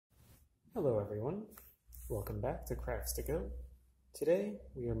Hello everyone, welcome back to Crafts to Go. Today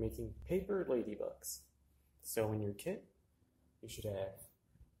we are making paper ladybugs. So in your kit, you should have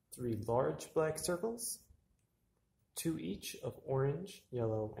 3 large black circles, 2 each of orange,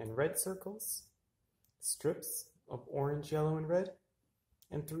 yellow, and red circles, strips of orange, yellow, and red,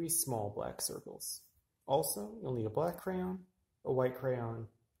 and 3 small black circles. Also, you'll need a black crayon, a white crayon,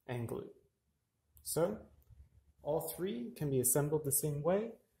 and glue. So, all 3 can be assembled the same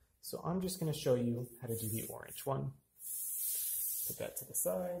way. So I'm just going to show you how to do the orange one. Put that to the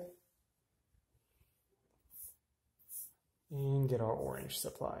side. And get our orange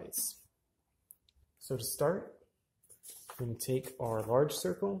supplies. So to start, we're going to take our large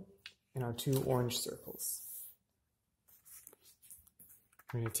circle and our 2 orange circles.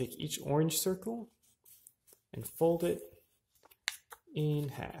 We're going to take each orange circle and fold it in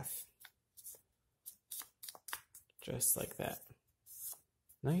half. Just like that.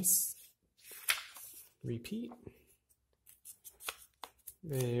 Nice. Repeat.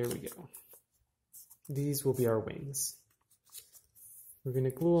 There we go. These will be our wings. We're going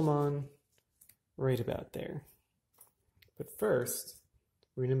to glue them on right about there. But first,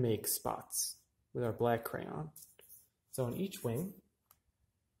 we're going to make spots with our black crayon. So on each wing,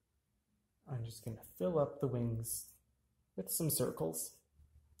 I'm just going to fill up the wings with some circles.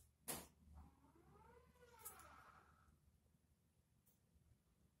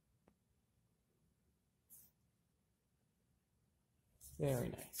 Very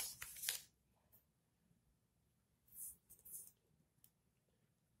nice.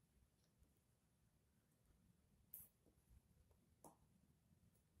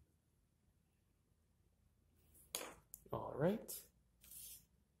 All right.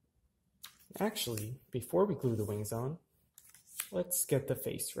 Actually, before we glue the wings on, let's get the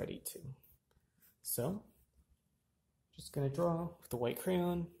face ready too. So, just going to draw with the white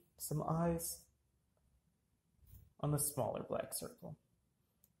crayon some eyes on the smaller black circle.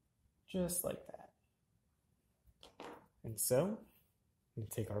 Just like that. And so, I'm going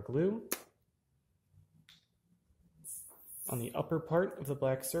to take our glue. On the upper part of the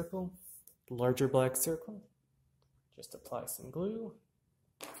black circle, the larger black circle, just apply some glue.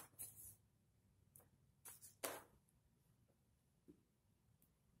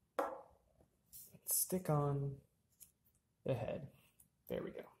 And stick on the head. There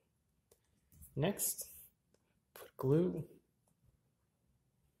we go. Next, put glue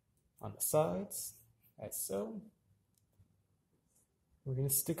on the sides, as so. We're going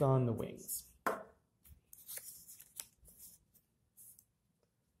to stick on the wings.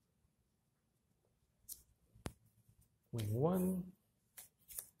 Wing 1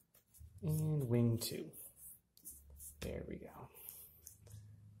 and wing 2. There we go.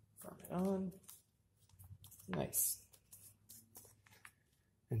 Firm it on. Nice.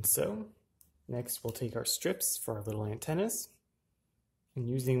 And so, next we'll take our strips for our little antennas. And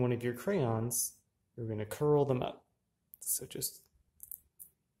using one of your crayons, we're going to curl them up. So just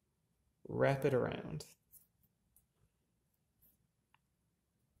wrap it around.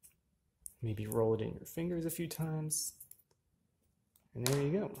 Maybe roll it in your fingers a few times. And there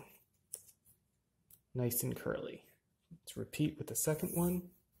you go. Nice and curly. Let's repeat with the second one.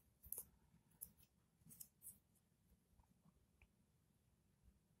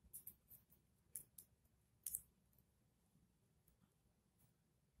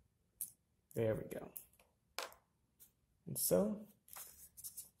 There we go. And so,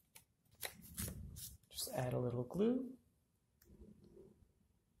 just add a little glue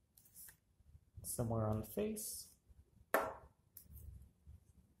somewhere on the face.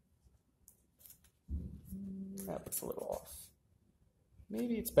 That looks a little off.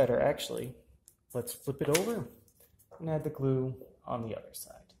 Maybe it's better actually. Let's flip it over and add the glue on the other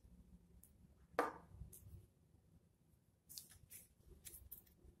side.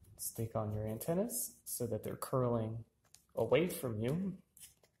 Stick on your antennas so that they're curling away from you.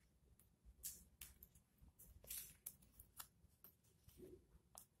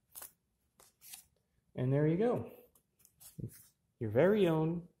 And there you go. Your very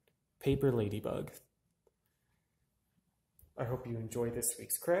own paper ladybug. I hope you enjoyed this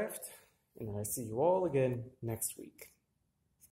week's craft, and I see you all again next week.